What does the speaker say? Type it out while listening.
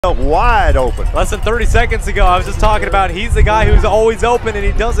Wide open. Less than 30 seconds ago, I was just talking about he's the guy who's always open, and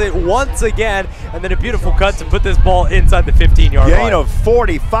he does it once again. And then a beautiful cut to put this ball inside the 15-yard line. Gain of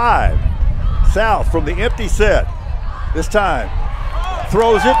 45. South from the empty set. This time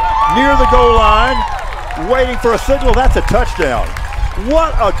throws it near the goal line, waiting for a signal. That's a touchdown.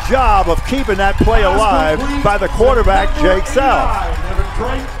 What a job of keeping that play alive by the quarterback, Jake South.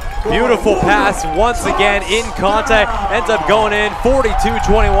 Beautiful pass once again in contact, ends up going in.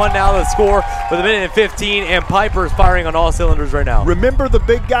 42-21 now the score with a minute and 15, and Piper's firing on all cylinders right now. Remember the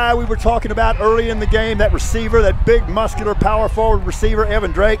big guy we were talking about early in the game, that receiver, that big muscular power forward receiver,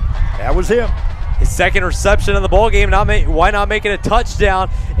 Evan Drake? That was him. His second reception in the ball game, why not make it a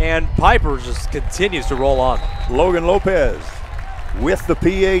touchdown? And Piper just continues to roll on. Logan Lopez with the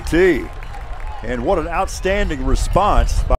PAT. And what an outstanding response by